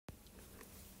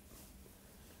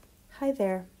Hi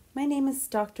there, my name is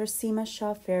Dr. Seema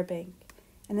Shah-Fairbank,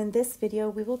 and in this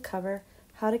video we will cover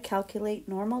how to calculate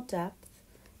normal depth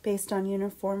based on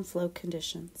uniform flow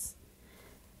conditions.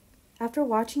 After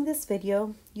watching this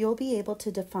video, you'll be able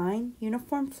to define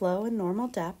uniform flow and normal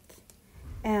depth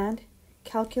and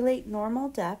calculate normal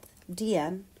depth,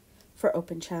 dN, for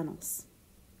open channels.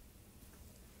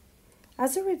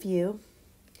 As a review,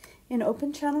 in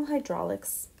open channel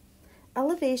hydraulics,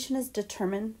 elevation is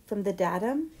determined from the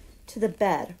datum to the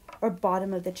bed or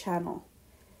bottom of the channel.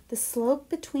 The slope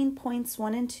between points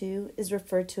 1 and 2 is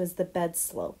referred to as the bed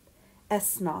slope,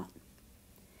 S0.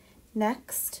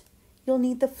 Next, you'll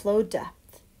need the flow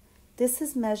depth. This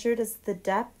is measured as the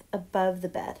depth above the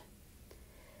bed.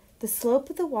 The slope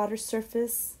of the water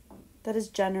surface that is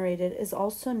generated is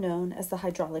also known as the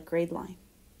hydraulic grade line.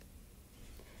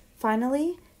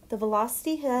 Finally, the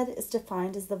velocity head is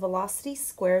defined as the velocity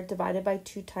squared divided by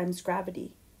 2 times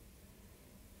gravity.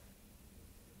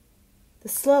 The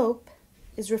slope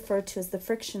is referred to as the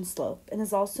friction slope and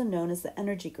is also known as the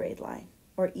energy grade line,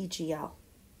 or EGL.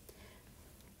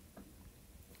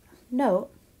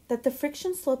 Note that the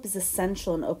friction slope is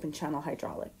essential in open channel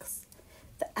hydraulics.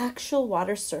 The actual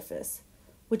water surface,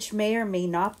 which may or may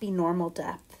not be normal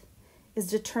depth, is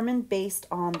determined based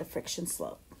on the friction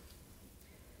slope.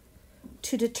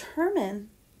 To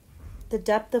determine the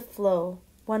depth of flow,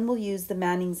 one will use the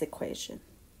Manning's equation.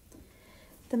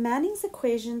 The Manning's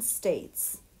equation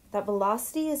states that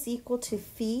velocity is equal to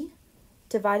phi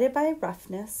divided by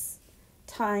roughness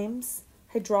times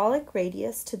hydraulic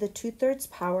radius to the 2/3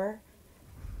 power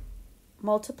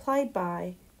multiplied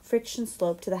by friction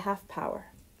slope to the 1/2 power.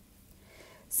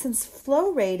 Since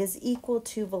flow rate is equal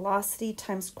to velocity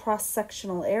times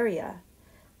cross-sectional area,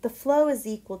 the flow is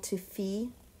equal to phi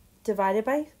divided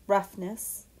by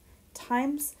roughness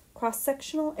times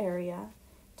cross-sectional area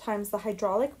times the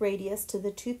hydraulic radius to the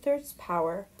 2/3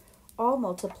 power, all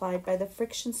multiplied by the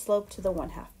friction slope to the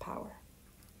 1/2 power.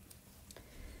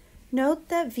 Note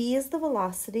that V is the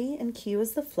velocity and Q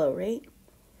is the flow rate,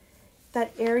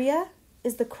 that area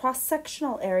is the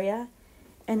cross-sectional area,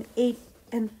 and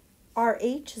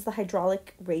RH is the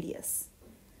hydraulic radius,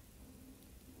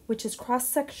 which is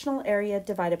cross-sectional area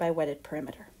divided by wetted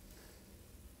perimeter.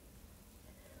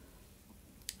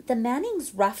 The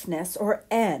Manning's roughness, or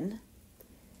N,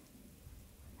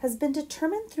 has been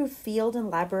determined through field and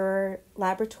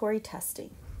laboratory testing.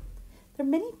 There are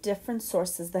many different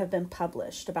sources that have been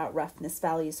published about roughness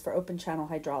values for open channel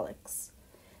hydraulics.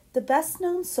 The best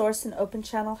known source in open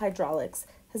channel hydraulics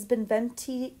has been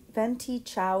Venti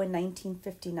Chow in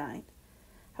 1959.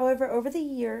 However, over the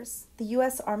years, the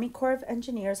U.S. Army Corps of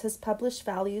Engineers has published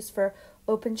values for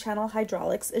open channel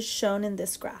hydraulics as shown in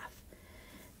this graph.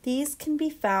 These can be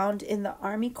found in the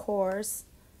Army Corps'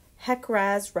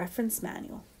 HEC-RAS reference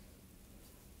manual.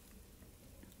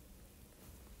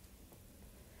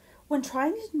 When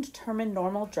trying to determine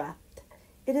normal depth,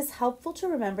 it is helpful to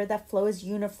remember that flow is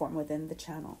uniform within the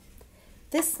channel.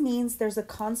 This means there's a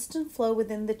constant flow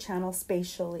within the channel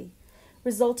spatially,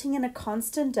 resulting in a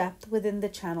constant depth within the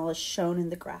channel as shown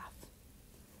in the graph.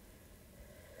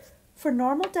 For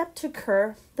normal depth to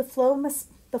occur, the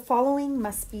following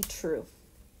must be true.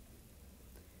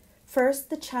 First,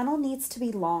 the channel needs to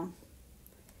be long.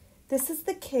 This is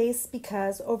the case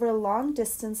because over a long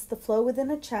distance, the flow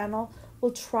within a channel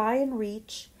will try and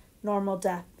reach normal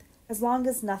depth, as long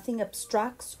as nothing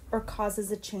obstructs or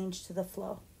causes a change to the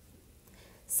flow.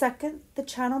 Second, the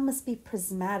channel must be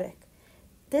prismatic.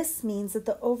 This means that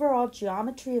the overall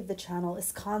geometry of the channel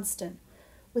is constant,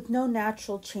 with no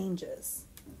natural changes.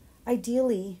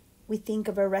 Ideally, we think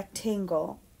of a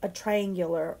rectangle, a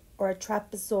triangular, or a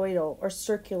trapezoidal or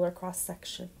circular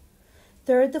cross-section.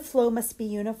 Third, the flow must be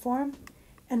uniform.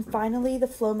 And finally, the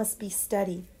flow must be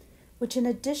steady, which in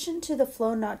addition to the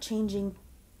flow not changing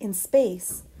in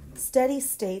space, steady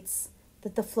states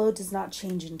that the flow does not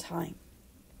change in time.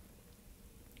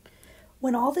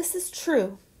 When all this is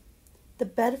true, the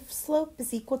bed slope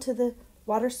is equal to the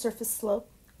water surface slope,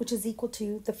 which is equal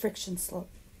to the friction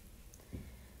slope.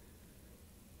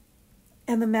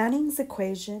 And the Manning's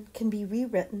equation can be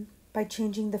rewritten by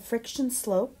changing the friction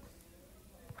slope,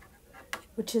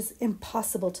 which is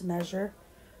impossible to measure,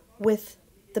 with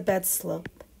the bed slope,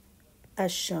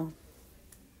 as shown.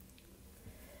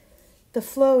 The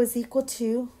flow is equal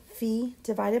to phi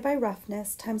divided by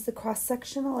roughness times the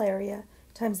cross-sectional area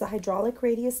times the hydraulic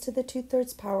radius to the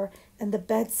 2/3 power and the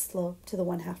bed slope to the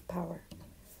 1/2 power.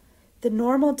 The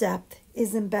normal depth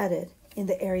is embedded in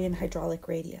the area and hydraulic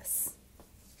radius.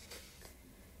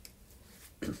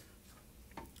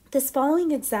 This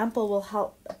following example will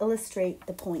help illustrate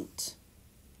the point.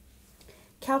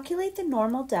 Calculate the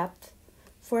normal depth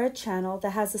for a channel that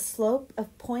has a slope of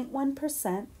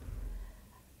 0.1%,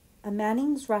 a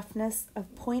Manning's roughness of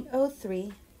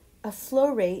 0.03, a flow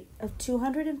rate of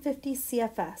 250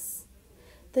 CFS.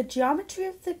 The geometry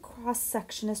of the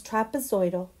cross-section is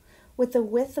trapezoidal with a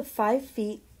width of 5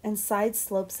 feet and side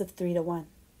slopes of 3 to 1.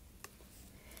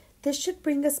 This should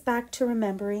bring us back to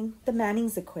remembering the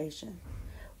Manning's equation.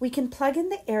 We can plug in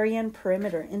the area and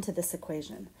perimeter into this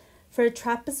equation. For a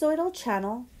trapezoidal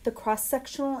channel, the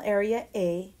cross-sectional area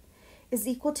A is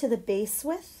equal to the base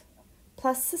width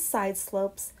plus the side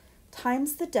slopes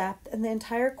times the depth and the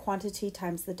entire quantity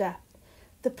times the depth.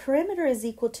 The perimeter is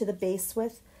equal to the base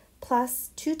width plus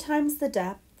 2 times the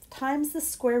depth times the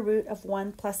square root of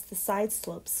 1 plus the side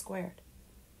slopes squared.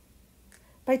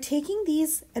 By taking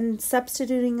these and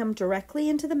substituting them directly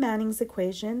into the Manning's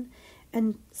equation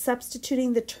and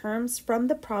substituting the terms from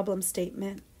the problem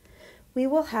statement, we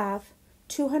will have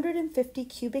 250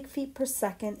 cubic feet per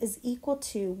second is equal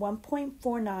to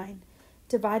 1.49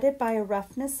 divided by a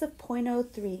roughness of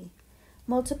 0.03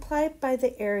 multiplied by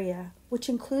the area, which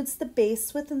includes the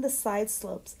base width and the side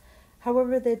slopes.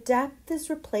 However, the depth is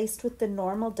replaced with the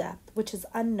normal depth, which is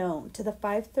unknown, to the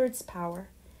 5/3 power,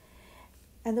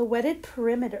 and the wetted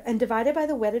perimeter, and divided by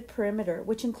the wetted perimeter,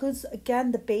 which includes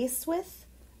again the base width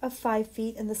of 5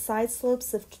 feet and the side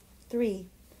slopes of 3.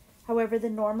 However, the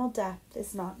normal depth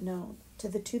is not known, to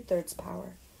the 2/3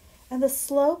 power, and the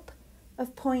slope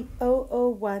of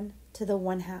 0.001 to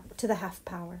the half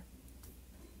power.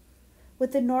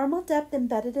 With the normal depth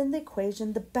embedded in the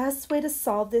equation, the best way to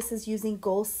solve this is using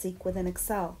goal-seek within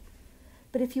Excel.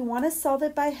 But if you want to solve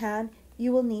it by hand,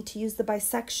 you will need to use the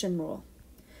bisection rule.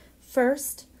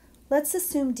 First, let's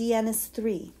assume dn is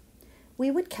 3. We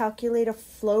would calculate a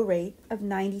flow rate of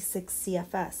 96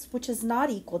 CFS, which is not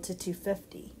equal to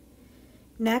 250.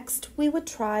 Next, we would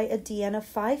try a dn of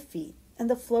 5 feet, and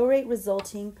the flow rate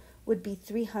resulting would be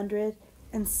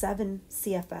 307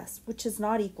 CFS, which is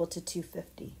not equal to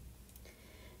 250.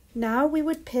 Now we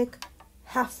would pick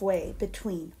halfway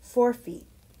between 4 feet,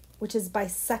 which is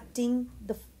bisecting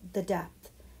the depth,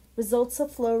 results a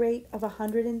flow rate of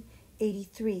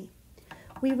 183.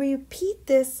 We repeat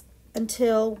this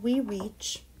until we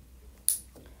reach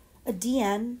a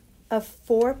dn of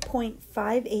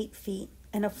 4.58 feet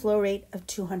and a flow rate of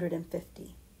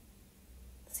 250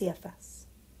 CFS.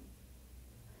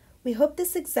 We hope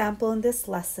this example in this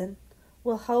lesson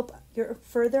will help your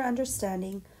further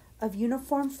understanding of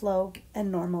uniform flow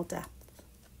and normal depth.